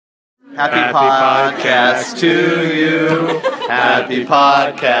Happy podcast to you. Happy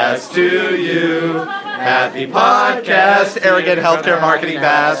podcast to you. Happy podcast, arrogant healthcare marketing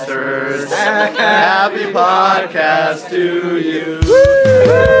bastards. Happy podcast to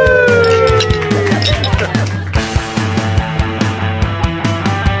you.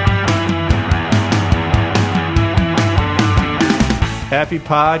 Happy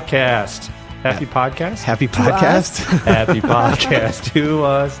podcast. Happy podcast? Happy podcast? Happy podcast to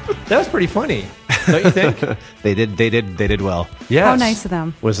us. That was pretty funny, don't you think? They did well. Yes. How nice of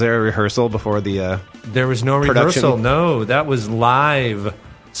them. Was there a rehearsal before the There was no production? rehearsal. No, that was live,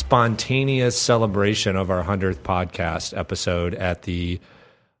 spontaneous celebration of our 100th podcast episode at the,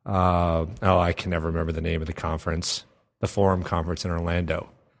 I can never remember the name of the conference, the Forum Conference in Orlando.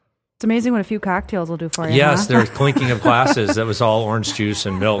 It's amazing what a few cocktails will do for you. Yes, huh? there's clinking of glasses. That was all orange juice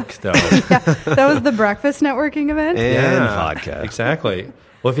and milk, though. That was the breakfast networking event. and vodka? Exactly.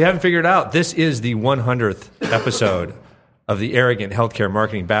 Well, if you haven't figured it out, this is the 100th episode of the Arrogant Healthcare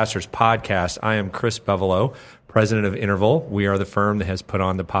Marketing Bastards podcast. I am Chris Bevelo, president of Interval. We are the firm that has put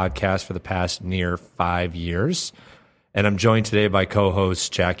on the podcast for the past near 5 years. And I'm joined today by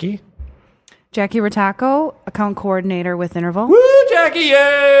co-host Jackie. Jackie Rataco, account coordinator with Interval. Woo, Jackie,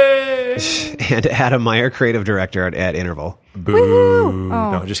 yay! And Adam Meyer, creative director at Interval. Boo.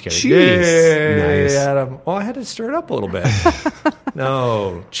 Oh. No, just kidding. Jeez. Yay, Nice. Adam. Well, I had to stir it up a little bit.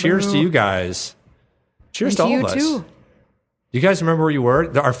 No. Cheers to you guys. Cheers to all you of us. too. You guys remember where you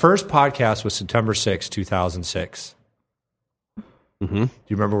were? Our first podcast was September 6, 2006. Mm-hmm. Do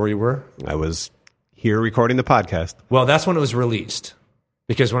you remember where you were? I was here recording the podcast. Well, that's when it was released.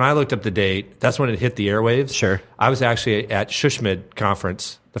 Because when I looked up the date, that's when it hit the airwaves. Sure. I was actually at Shushmid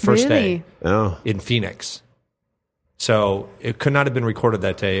conference the first Really? day Oh, in Phoenix. So it could not have been recorded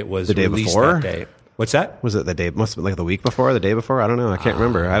that day. It was The day released before? that day. What's that? was it the day? Must have been like the week before, the day before. I don't know. I can't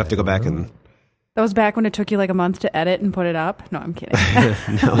remember. I'd have to go back and. That was back when it took you like a month to edit and put it up. No, I'm kidding.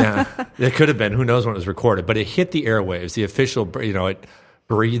 Yeah, it could have been. Who knows when it was recorded? But it hit the airwaves. The official, it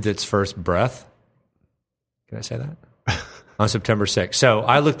breathed its first breath. Can I say that? On September 6th. So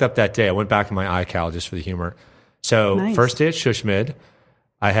I looked up that day. I went back to my iCal just for the humor. So Nice. first day at Shushmid,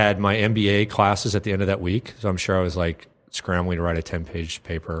 I had my MBA classes at the end of that week. So I'm sure I was like scrambling to write a 10-page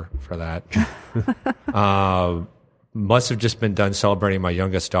paper for that. Must have just been done celebrating my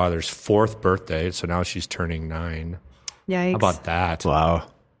youngest daughter's 4th birthday. So now she's turning 9. Yikes. How about that? Wow.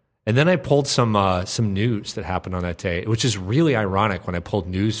 And then I pulled some news that happened on that day, which is really ironic when I pulled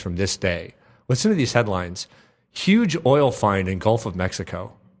news from this day. Listen to these headlines. Huge oil find in Gulf of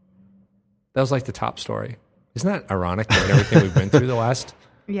Mexico. That was like the top story. Isn't that ironic given everything we've been through the last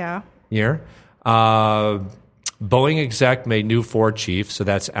Yeah. year? Boeing exec made new Ford chief, so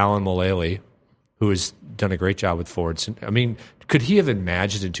that's Alan Mulally, who has done a great job with Ford. I mean, could he have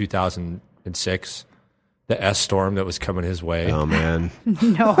imagined in 2006 the S storm that was coming his way? Oh man.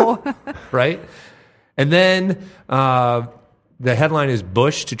 No. Right? And then the headline is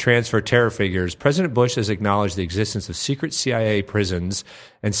Bush to transfer terror figures. President Bush has acknowledged the existence of secret CIA prisons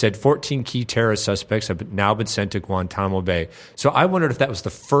and said 14 key terrorist suspects have now been sent to Guantanamo Bay. So I wondered if that was the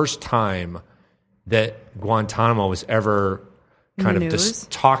first time that Guantanamo was ever kind of News?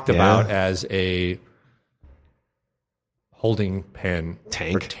 talked about as a holding pen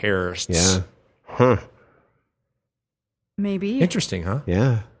Tank. for terrorists. Yeah. Huh. Maybe. Interesting, huh?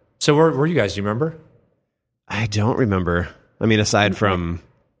 Yeah. So where were you guys? Do you remember? I don't remember. I mean, aside from,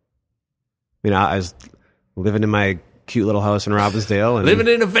 I was living in my cute little house in Robbinsdale and Living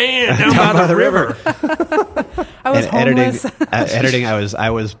in a van down by the river. I was and editing. homeless. Editing. I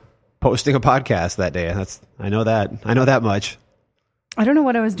was posting a podcast that day. I know that much. I don't know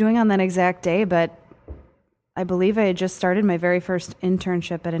what I was doing on that exact day, but I believe I had just started my very first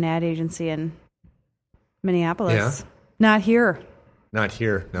internship at an ad agency in Minneapolis. Yeah. Not here, Not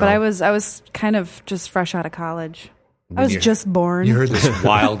here. No. but I was kind of just fresh out of college. I was you- just born. You heard this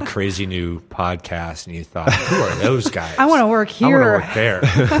wild, crazy new podcast, and you thought, "Who are those guys? I want to work I here. want to work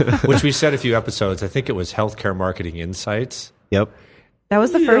there." Which we said a few episodes. I think it was Healthcare Marketing Insights. Yep. That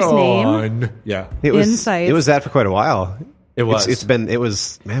was the first name. Yeah, It was. Insights. It was that for quite a while. it was.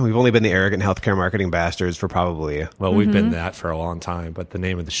 We've only been the arrogant healthcare marketing bastards for probably. Well, we've been that for a long time, but the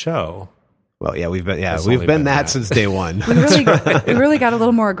name of the show. Well, yeah, we've It's been only been that that. since day one. We really got a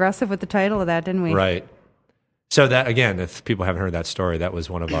little more aggressive with the title of that, didn't we? Right. So that, again, if people haven't heard that story, that was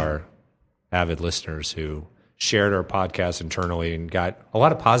one of our avid listeners who shared our podcast internally and got a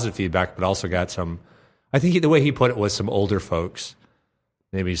lot of positive feedback, but also got some, I think the way he put it was some older folks,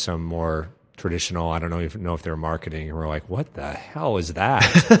 maybe some more traditional, I don't even know if they're marketing, and we're like, what the hell is that?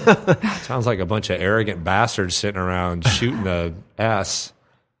 Sounds like a bunch of arrogant bastards sitting around shooting a S.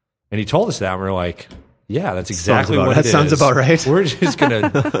 And he told us that, and we were like, yeah, that's exactly about- what that it is. sounds about right. We're just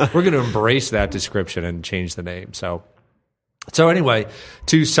we're gonna embrace that description and change the name. So anyway,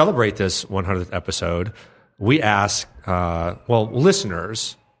 to celebrate this 100th episode, we ask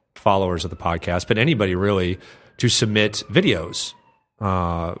listeners, followers of the podcast, but anybody really, to submit videos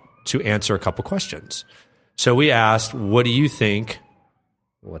to answer a couple questions. So we asked, what do you think?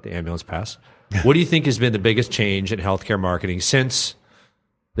 We'll let the ambulance pass. What do you think has been the biggest change in healthcare marketing since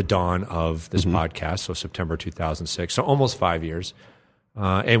the dawn of this podcast, so September 2006, so almost 5 years?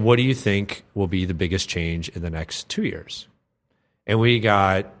 And what do you think will be the biggest change in the next 2 years? And we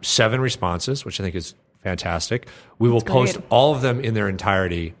got 7 responses, which I think is fantastic. We will post all of them in their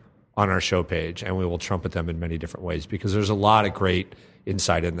entirety on our show page, and we will trumpet them in many different ways because there's a lot of great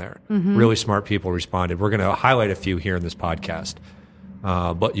insight in there. Really smart people responded. We're going to highlight a few here in this podcast,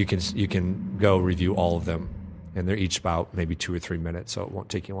 but you can go review all of them, and they're each about maybe 2 or 3 minutes, so it won't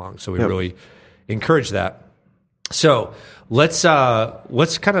take you long. So we really encourage that. So let's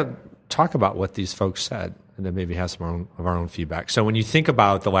kind of talk about what these folks said, and then maybe have some of our own feedback. So when you think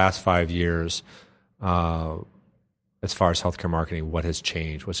about the last 5 years, as far as healthcare marketing, what has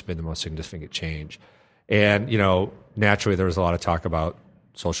changed? What's been the most significant change? And, naturally there was a lot of talk about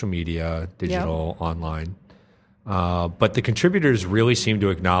social media, digital, online. But the contributors really seem to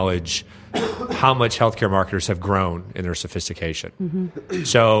acknowledge how much healthcare marketers have grown in their sophistication.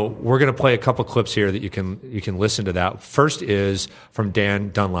 So we're going to play a couple clips here that you can listen to that. First is from Dan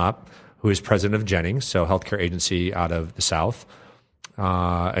Dunlop, who is president of Jennings, so healthcare agency out of the South.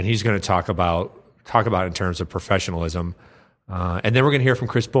 And he's going to talk about it in terms of professionalism. And then we're going to hear from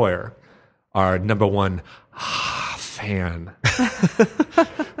Chris Boyer, our number one fan,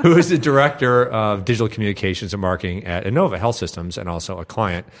 who is the director of digital communications and marketing at Innova Health Systems and also a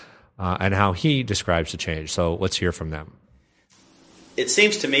client, and how he describes the change. So let's hear from them. It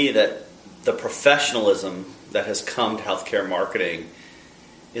seems to me that the professionalism that has come to healthcare marketing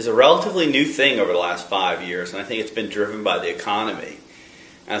is a relatively new thing over the last 5 years, and I think it's been driven by the economy.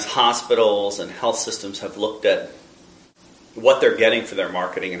 As hospitals and health systems have looked at what they're getting for their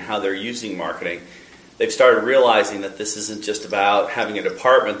marketing and how they're using marketing, they've started realizing that this isn't just about having a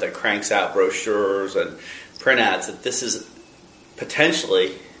department that cranks out brochures and print ads, that this is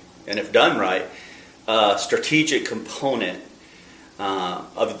potentially, and if done right, a strategic component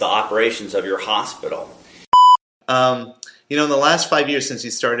of the operations of your hospital. In the last 5 years since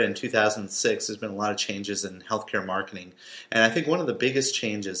you started in 2006, there's been a lot of changes in healthcare marketing. And I think one of the biggest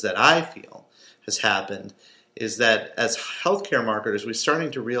changes that I feel has happened is that as healthcare marketers, we're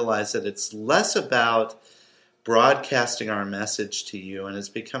starting to realize that it's less about broadcasting our message to you, and it's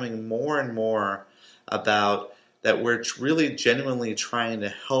becoming more and more about that we're really genuinely trying to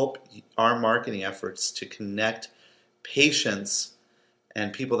help our marketing efforts to connect patients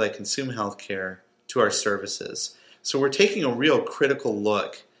and people that consume healthcare to our services. So we're taking a real critical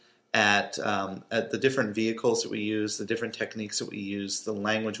look at the different vehicles that we use, the different techniques that we use, the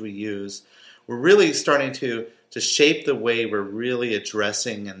language we use. We're really starting to shape the way we're really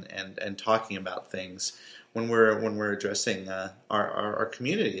addressing and talking about things when we're addressing our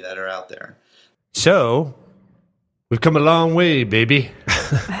community that are out there. So we've come a long way, baby.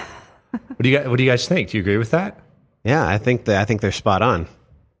 What do you guys think? Do you agree with that? Yeah, I think they're spot on.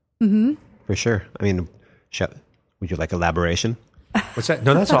 For sure. I mean, would you like elaboration? What's that?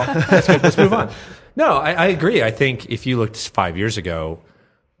 No, that's all. That's good. Let's move on. No, I agree. I think if you looked 5 years ago,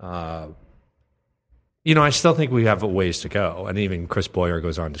 I still think we have a ways to go. And even Chris Boyer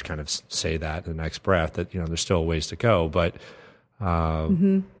goes on to kind of say that in the next breath, that, there's still a ways to go. But,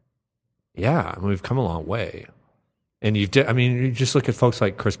 we've come a long way. And you just look at folks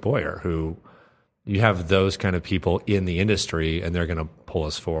like Chris Boyer, who you have those kind of people in the industry, and they're going to pull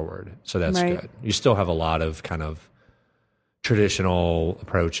us forward. So that's good. You still have a lot of kind of traditional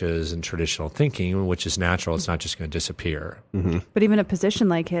approaches and traditional thinking, which is natural. It's not just going to disappear. But even a position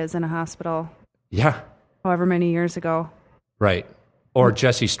like his in a hospital, however many years ago, right? Or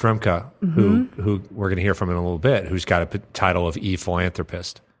Jesse Stremka, who we're going to hear from in a little bit, who's got a title of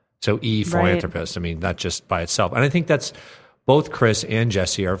e-philanthropist. So e-philanthropist, not just by itself. And I think that's both Chris and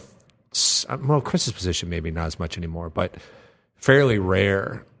Jesse are, Chris's position maybe not as much anymore, but fairly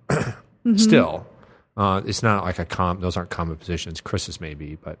rare still. It's not like those aren't common positions. Chris's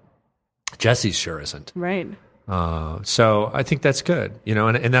maybe, but Jesse's sure isn't. Right. So I think that's good,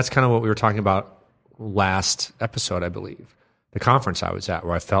 and that's kind of what we were talking about last episode, I believe, the conference I was at,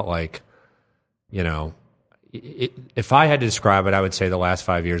 where I felt like, if I had to describe it, I would say the last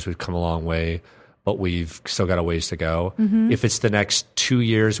 5 years we've come a long way, but we've still got a ways to go. If it's the next 2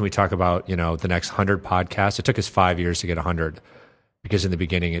 years and we talk about, the next 100 podcasts, it took us 5 years to get 100. because in the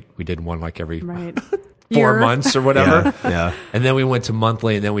beginning we did one like every Right. 4 months or whatever. Yeah. And then we went to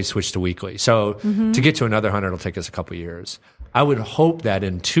monthly, and then we switched to weekly. So to get to another 100, it'll take us a couple of years. I would hope that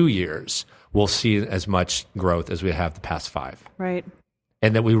in 2 years, we'll see as much growth as we have the past 5. Right.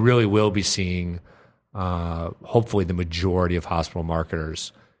 And that we really will be seeing, hopefully, the majority of hospital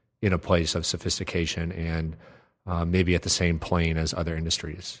marketers in a place of sophistication and maybe at the same plane as other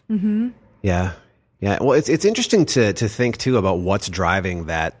industries. Mm-hmm. Yeah. Yeah. Well, it's interesting to think too about what's driving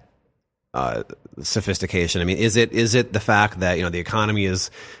that sophistication. I mean, is it the fact that, the economy is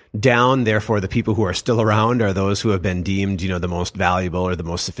down, therefore the people who are still around are those who have been deemed, the most valuable or the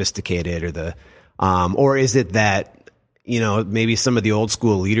most sophisticated, or is it that, maybe some of the old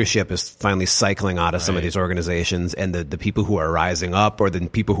school leadership is finally cycling out of some of these organizations, and the people who are rising up or the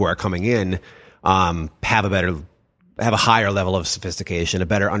people who are coming in have a higher level of sophistication, a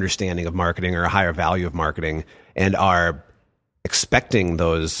better understanding of marketing or a higher value of marketing, and are expecting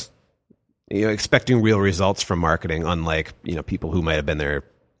expecting real results from marketing, unlike, people who might have been there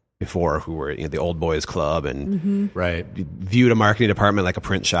before, who were, the old boys club and viewed a marketing department like a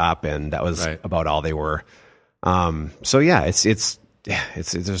print shop, and that was about all they were. So yeah, it's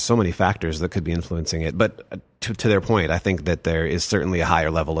there's so many factors that could be influencing it, but to their point, I think that there is certainly a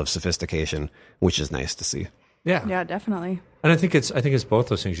higher level of sophistication, which is nice to see. Yeah. Yeah, definitely. And I think it's both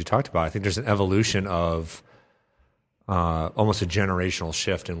those things you talked about. I think there's an evolution of almost a generational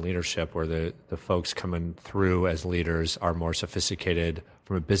shift in leadership, where the folks coming through as leaders are more sophisticated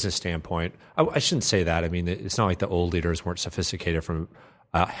from a business standpoint. I shouldn't say that. I mean, it's not like the old leaders weren't sophisticated from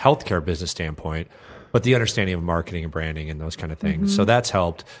a healthcare business standpoint, but the understanding of marketing and branding and those kind of things. Mm-hmm. So that's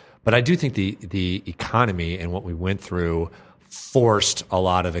helped. But I do think the economy and what we went through forced a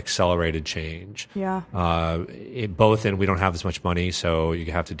lot of accelerated change. Yeah. Both in we don't have as much money, so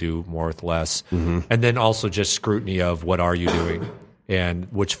you have to do more with less. Mm-hmm. And then also just scrutiny of what are you doing, and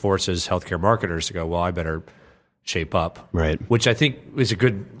which forces healthcare marketers to go, well, I better shape up. Right. Which I think is a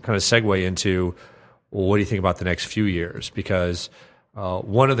good kind of segue into, well, what do you think about the next few years? Because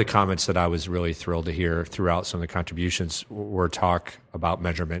one of the comments that I was really thrilled to hear throughout some of the contributions were talk about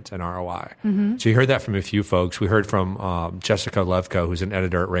measurement and ROI. Mm-hmm. So you heard that from a few folks. We heard from Jessica Levko, who's an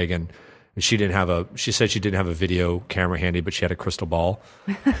editor at Reagan. And she said she didn't have a video camera handy, but she had a crystal ball.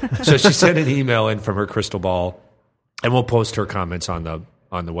 So she sent an email in from her crystal ball, and we'll post her comments on the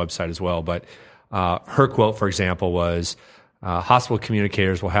website as well. But her quote, for example, was, hospital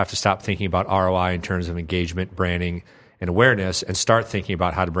communicators will have to stop thinking about ROI in terms of engagement, branding, and awareness, and start thinking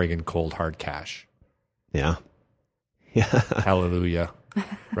about how to bring in cold, hard cash. Yeah. Hallelujah.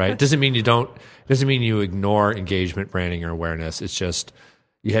 Right? Doesn't mean you ignore engagement, branding, or awareness. It's just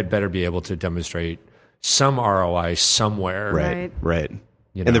you had better be able to demonstrate some ROI somewhere. Right.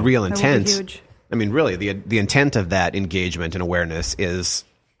 And the real intent, I mean, really, the intent of that engagement and awareness is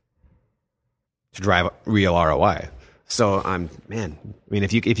to drive real ROI. So,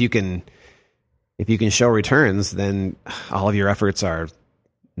 if you can show returns, then all of your efforts are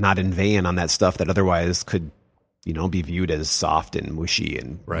not in vain on that stuff that otherwise could, be viewed as soft and mushy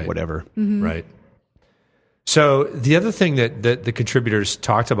and whatever. Mm-hmm. Right. So the other thing that the contributors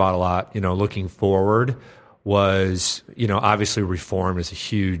talked about a lot, looking forward, was, obviously reform is a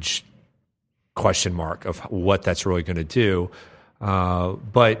huge question mark of what that's really going to do.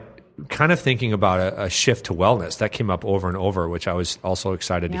 But kind of thinking about a shift to wellness, that came up over and over, which I was also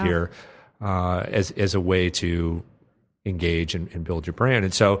excited to hear. As a way to engage and build your brand.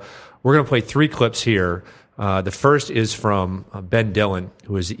 And so we're going to play 3 clips here. The first is from Ben Dillon,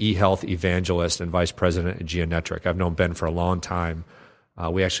 who is the eHealth evangelist and vice president at Geonetric. I've known Ben for a long time.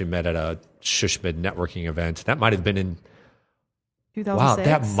 We actually met at a SHSMD networking event. That might have been in 2006. Wow,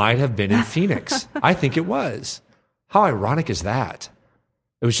 that might have been in Phoenix. I think it was. How ironic is that?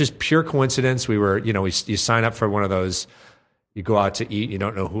 It was just pure coincidence. We were, you sign up for one of those. You go out to eat, you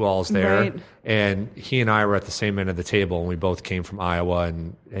don't know who all's there. Right. And he and I were at the same end of the table, and we both came from Iowa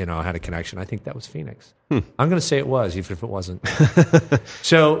and, had a connection. I think that was Phoenix. I'm going to say it was, even if it wasn't.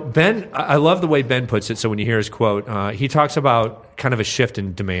 So Ben, I love the way Ben puts it. So when you hear his quote, he talks about kind of a shift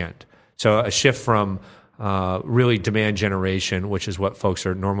in demand. So a shift from really demand generation, which is what folks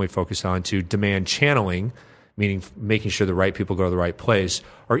are normally focused on, to demand channeling, meaning making sure the right people go to the right place,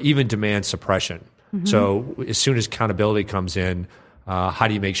 or even demand suppression. Mm-hmm. So as soon as accountability comes in, how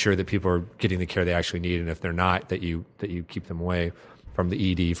do you make sure that people are getting the care they actually need, and if they're not, that you keep them away from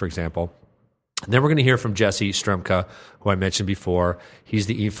the ED, for example. And then we're going to hear from Jesse Stremka, who I mentioned before. He's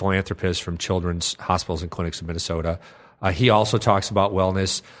the e-philanthropist from Children's Hospitals and Clinics of Minnesota. He also talks about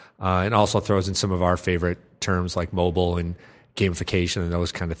wellness and also throws in some of our favorite terms like mobile and gamification and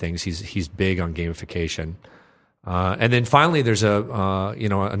those kind of things. He's big on gamification. And then finally, there's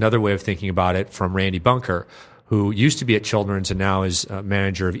another way of thinking about it from Randy Bunker, who used to be at Children's and now is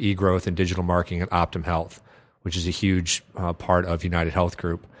manager of e-growth and digital marketing at Optum Health, which is a huge part of United Health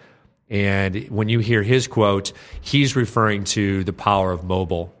Group. And when you hear his quote, he's referring to the power of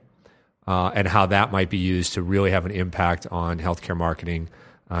mobile and how that might be used to really have an impact on healthcare marketing.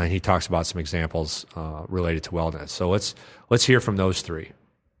 He talks about some examples related to wellness. So let's hear from those three.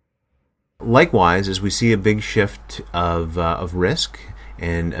 Likewise, as we see a big shift of risk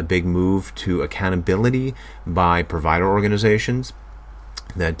and a big move to accountability by provider organizations,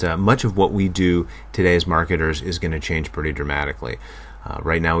 that much of what we do today as marketers is going to change pretty dramatically.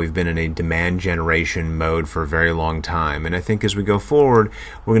 Right now, we've been in a demand generation mode for a very long time. And I think as we go forward,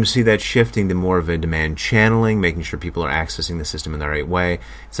 we're going to see that shifting to more of a demand channeling, making sure people are accessing the system in the right way. In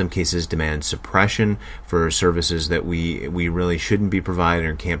some cases, demand suppression for services that we really shouldn't be providing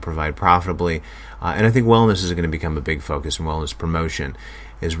or can't provide profitably. And I think wellness is going to become a big focus, and wellness promotion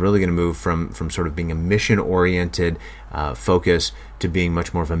is really going to move from sort of being a mission-oriented focus to being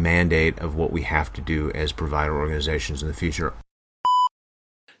much more of a mandate of what we have to do as provider organizations in the future.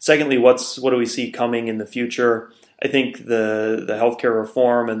 Secondly, what do we see coming in the future? I think the healthcare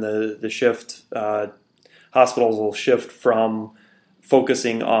reform and the shift, hospitals will shift from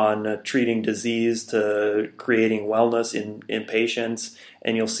focusing on treating disease to creating wellness in patients,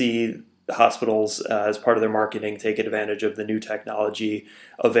 and you'll see hospitals, as part of their marketing, take advantage of the new technology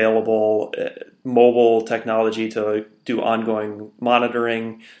available, mobile technology to do ongoing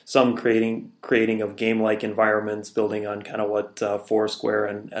monitoring, some creating of game-like environments, building on kind of what Foursquare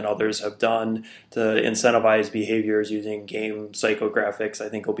and others have done to incentivize behaviors using game psychographics. I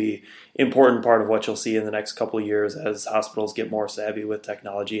think will be important part of what you'll see in the next couple of years as hospitals get more savvy with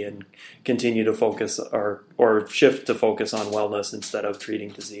technology and continue to focus or shift to focus on wellness instead of treating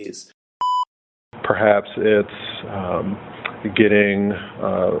disease. Perhaps it's getting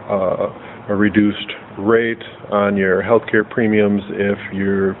a reduced rate on your healthcare premiums if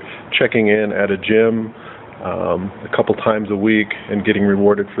you're checking in at a gym a couple times a week and getting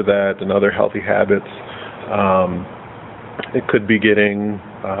rewarded for that, and other healthy habits. It could be getting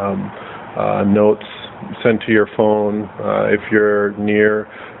notes sent to your phone if you're near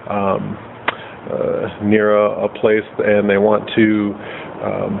a place and they want to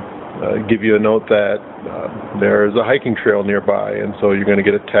give you a note that there's a hiking trail nearby, and so you're going to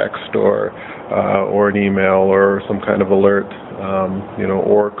get a text or an email or some kind of alert,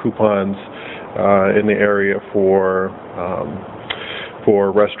 or coupons in the area for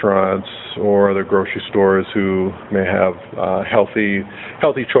restaurants or other grocery stores who may have healthy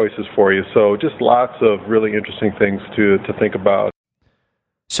choices for you. So just lots of really interesting things to think about.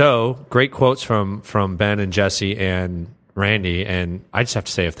 So great quotes from Ben and Jesse and Randy, and I just have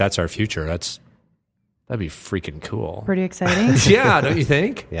to say, if that's our future, that'd be freaking cool. Pretty exciting. Yeah, don't you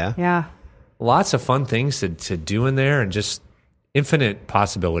think? Yeah. Lots of fun things to do in there, and just infinite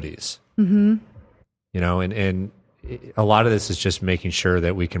possibilities. Mm-hmm. And a lot of this is just making sure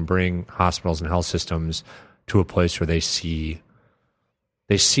that we can bring hospitals and health systems to a place where they see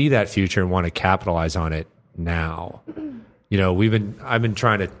that future and want to capitalize on it now. I've been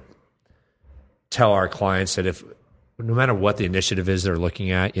trying to tell our clients that no matter what the initiative is they're looking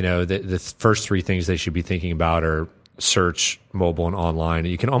at, the first three things they should be thinking about are search, mobile, and online.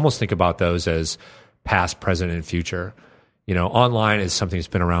 You can almost think about those as past, present, and future. Online is something that's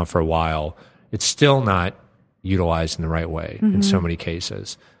been around for a while. It's still not utilized in the right way in so many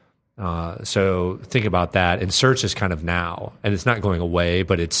cases. So think about that. And search is kind of now, and it's not going away,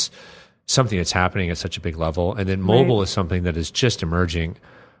 but it's something that's happening at such a big level. And then mobile is something that is just emerging.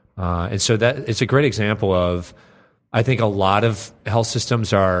 And so that it's a great example of, I think a lot of health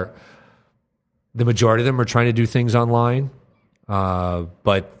systems the majority of them are trying to do things online,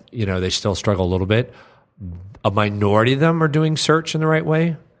 but they still struggle a little bit. A minority of them are doing search in the right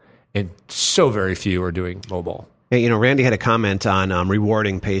way, and so very few are doing mobile. Hey, Randy had a comment on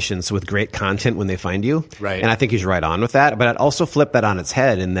rewarding patients with great content when they find you. Right. And I think he's right on with that. But I'd also flip that on its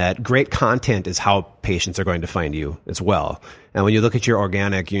head in that great content is how patients are going to find you as well. And when you look at your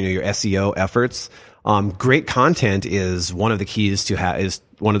organic, your SEO efforts, great content is one of the keys to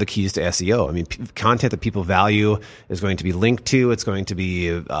SEO. I mean, content that people value is going to be linked to. It's going to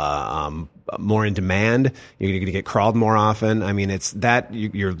be more in demand. You're going to get crawled more often. I mean, it's that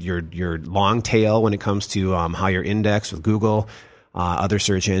your long tail when it comes to how you're indexed with Google, other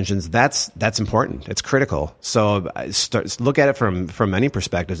search engines. That's important. It's critical. So look at it from many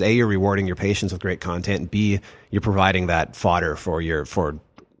perspectives. A, you're rewarding your patients with great content. B, you're providing that fodder for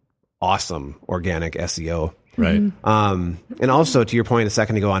awesome organic SEO. Right. And also to your point a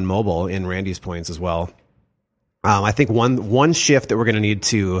second ago on mobile, in Randy's points as well, I think one shift that we're going to need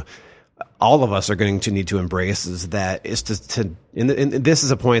to, all of us are going to need to embrace is this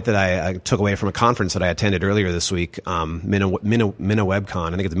is a point that I took away from a conference that I attended earlier this week, Minna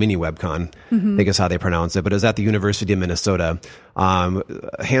WebCon. I think it's Mini WebCon, I think is how they pronounce it, but it was at the University of Minnesota.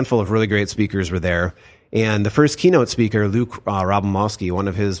 A handful of really great speakers were there. And the first keynote speaker, Luke Robomowski, one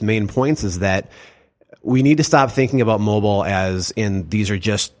of his main points is that we need to stop thinking about mobile as in these are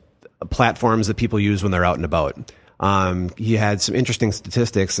just platforms that people use when they're out and about. He had some interesting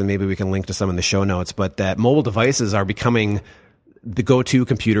statistics, and maybe we can link to some in the show notes, but that mobile devices are becoming the go-to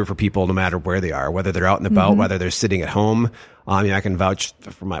computer for people no matter where they are, whether they're out and about, whether they're sitting at home. I can vouch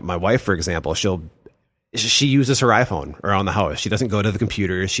for my wife, for example. She uses her iPhone around the house. She doesn't go to the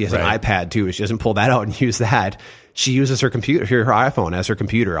computer. She has an iPad too. She doesn't pull that out and use that. She uses her computer, her iPhone as her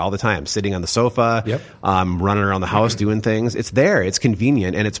computer all the time, sitting on the sofa, running around the house, doing things. It's there. It's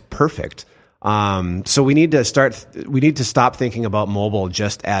convenient and it's perfect. So we need to stop thinking about mobile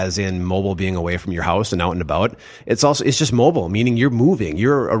just as in mobile being away from your house and out and about. It's just mobile, meaning you're moving,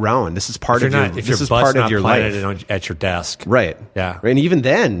 you're around. This is part of your life. At your desk. Right. Yeah. And even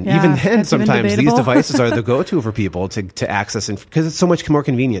then, sometimes these devices are the go-to for people to access, because it's so much more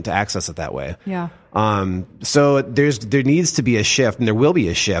convenient to access it that way. Yeah. So there needs to be a shift, and there will be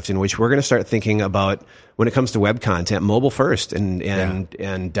a shift in which we're going to start thinking about, when it comes to web content, mobile first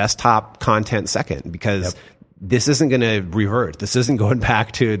and desktop content second, because this isn't going to revert. This isn't going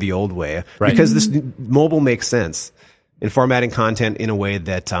back to the old way, because this mobile makes sense. And formatting content in a way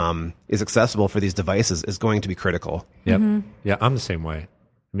that is accessible for these devices is going to be critical. Yep. Yeah, I'm the same way.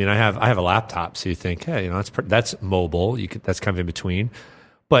 I mean, I have a laptop, so you think, hey, that's mobile. That's kind of in between,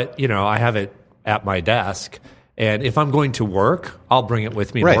 but I have it at my desk. And if I'm going to work, I'll bring it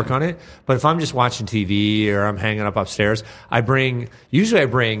with me and work on it. But if I'm just watching TV or I'm hanging up upstairs, usually I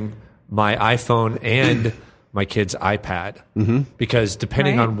bring my iPhone and my kid's iPad, because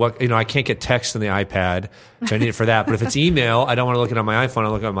depending on what, I can't get text on the iPad, so I need it for that. But if it's email, I don't want to look it on my iPhone. I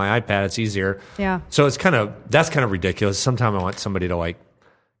look at my iPad. It's easier. Yeah. So that's kind of ridiculous. Sometimes I want somebody to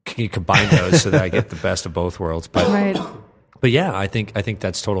can you combine those so that I get the best of both worlds. But but yeah, I think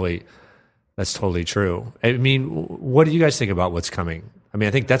that's totally true. I mean, what do you guys think about what's coming? I mean,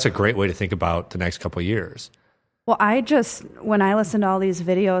 I think that's a great way to think about the next couple of years. Well, when I listened to all these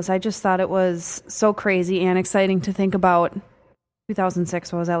videos, I just thought it was so crazy and exciting to think about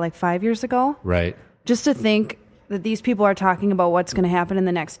 2006. What was that, like 5 years ago? Right. Just to think that these people are talking about what's going to happen in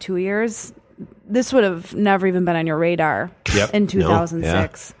the next 2 years. This would have never even been on your radar in 2006. No. Yeah.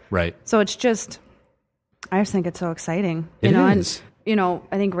 Right. So I just think it's so exciting. It is. I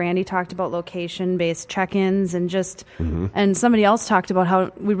think Randy talked about location-based check-ins and somebody else talked about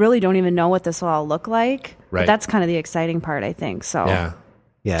how we really don't even know what this will all look like. Right. But that's kind of the exciting part, I think. So yeah.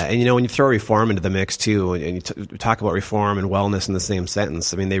 Yeah, and when you throw reform into the mix too, and you talk about reform and wellness in the same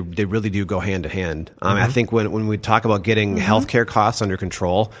sentence, I mean, they really do go hand to hand. I think when we talk about getting healthcare costs under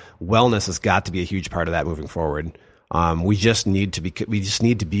control, wellness has got to be a huge part of that moving forward. We just need to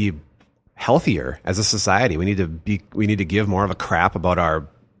be healthier as a society. We need to give more of a crap about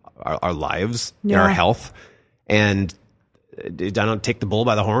our lives and our health, and I don't take the bull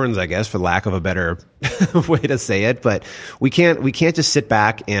by the horns, I guess, for lack of a better way to say it. But we can't just sit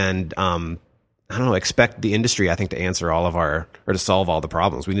back and expect the industry, I think, to answer or to solve all the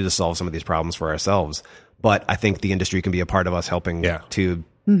problems. We need to solve some of these problems for ourselves. But I think the industry can be a part of us helping to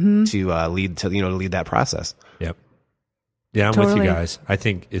lead that process. Yep. Yeah, I'm with you guys. I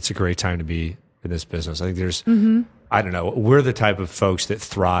think it's a great time to be in this business. I think there's, I don't know, we're the type of folks that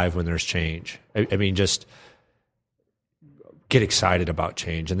thrive when there's change. I mean, just get excited about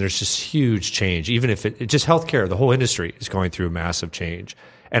change. And there's just huge change. Even if just healthcare, the whole industry is going through massive change.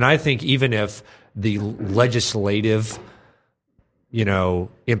 And I think even if the legislative,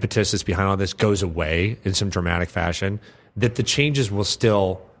 impetus that's behind all this goes away in some dramatic fashion, that the changes will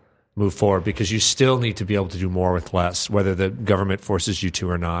still move forward, because you still need to be able to do more with less, whether the government forces you to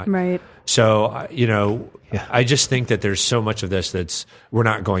or not. Right. So, I just think that there's so much of this we're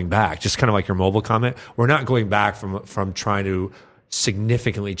not going back. Just kind of like your mobile comment, we're not going back from trying to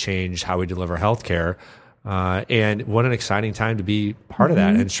significantly change how we deliver healthcare. And what an exciting time to be part of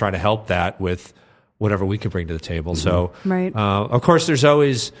that and try to help that with whatever we can bring to the table. So, of course, there's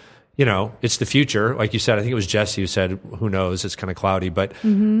always, it's the future. Like you said, I think it was Jesse who said, who knows, it's kind of cloudy. But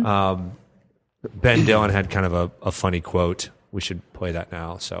Ben Dillon had kind of a funny quote. We should play that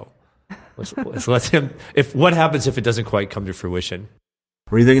now. So let's let him, what happens if it doesn't quite come to fruition?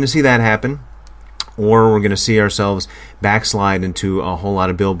 We're either going to see that happen, or we're going to see ourselves backslide into a whole lot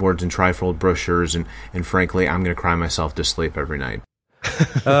of billboards and trifold brochures. And frankly, I'm going to cry myself to sleep every night.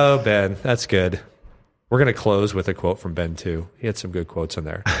 Oh, Ben, that's good. We're going to close with a quote from Ben, too. He had some good quotes in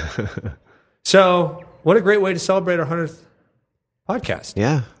there. So, what a great way to celebrate our 100th podcast.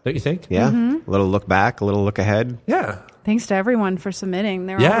 Yeah. Don't you think? Yeah. A little look back, a little look ahead. Yeah. Thanks to everyone for submitting.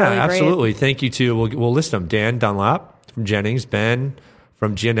 They're all really great. Absolutely. Thank you to, we'll list them, Dan Dunlap from Jennings, Ben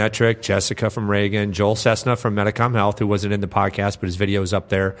from Geonetric, Jessica from Reagan, Joel Cessna from Medicom Health, who wasn't in the podcast, but his video is up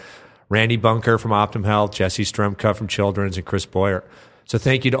there, Randy Bunker from Optum Health, Jesse Stremka from Children's, and Chris Boyer. So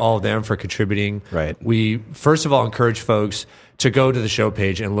thank you to all of them for contributing. Right. We, first of all, encourage folks to go to the show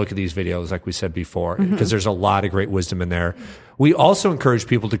page and look at these videos, like we said before, because there's a lot of great wisdom in there. We also encourage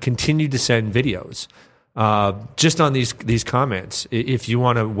people to continue to send videos just on these comments. If you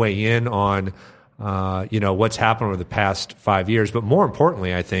want to weigh in on what's happened over the past 5 years, but more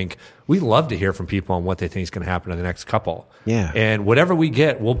importantly, I think we love to hear from people on what they think is going to happen in the next couple. Yeah. And whatever we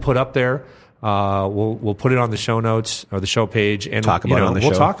get, we'll put up there. We'll put it on the show notes or the show page, and talk about it on the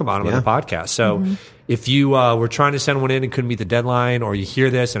we'll show. talk about them on the podcast. So if you were trying to send one in and couldn't meet the deadline, or you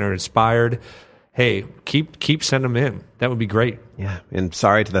hear this and are inspired, hey, keep sending them in. That would be great. Yeah, and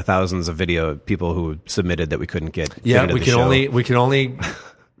sorry to the thousands of video people who submitted that we couldn't get. Yeah, into we the can show. only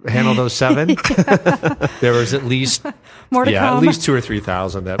handle those 7. There was at least more to come. At least 2,000 or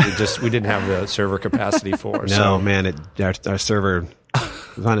 3,000 that we didn't have the server capacity for. No, so man, our server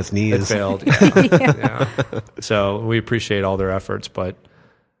was on its knees. it failed. Yeah. So we appreciate all their efforts, but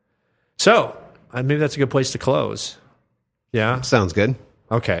maybe that's a good place to close. Yeah, Sounds good.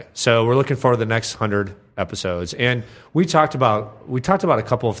 Okay, so we're looking forward to the next 100 episodes, and we talked about a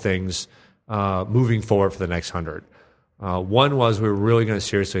couple of things moving forward for the next 100. One was we were really going to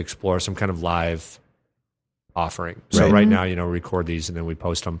seriously explore some kind of live offering. So right now, we record these and then we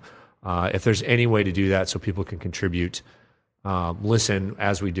post them. If there's any way to do that so people can contribute, listen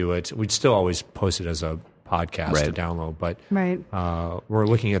as we do it, we'd still always post it as a podcast to download. But we're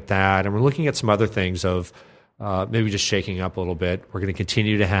looking at that, and we're looking at some other things of maybe just shaking up a little bit. We're going to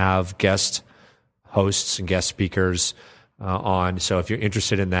continue to have guest hosts and guest speakers on. So if you're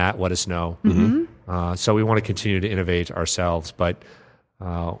interested in that, let us know. So we want to continue to innovate ourselves. But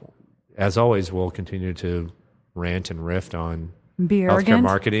as always, we'll continue to rant and riff on healthcare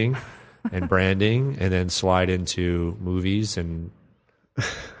marketing and branding, and then slide into movies and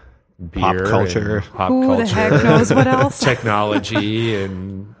beer, pop culture, who the heck knows what else, technology,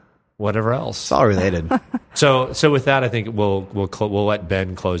 and whatever else. It's all related. So with that, I think we'll let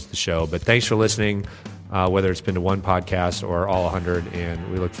Ben close the show. But thanks for listening, whether it's been to one podcast or all 100,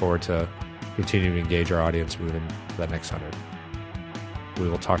 and we look forward to continuing to engage our audience moving to that next 100. We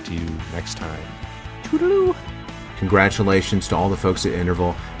will talk to you next time. Toodaloo. Congratulations to all the folks at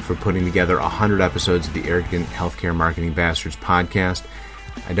Interval for putting together 100 episodes of the Arrogant Healthcare Marketing Bastards podcast.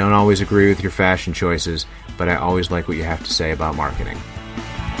 I don't always agree with your fashion choices, but I always like what you have to say about marketing.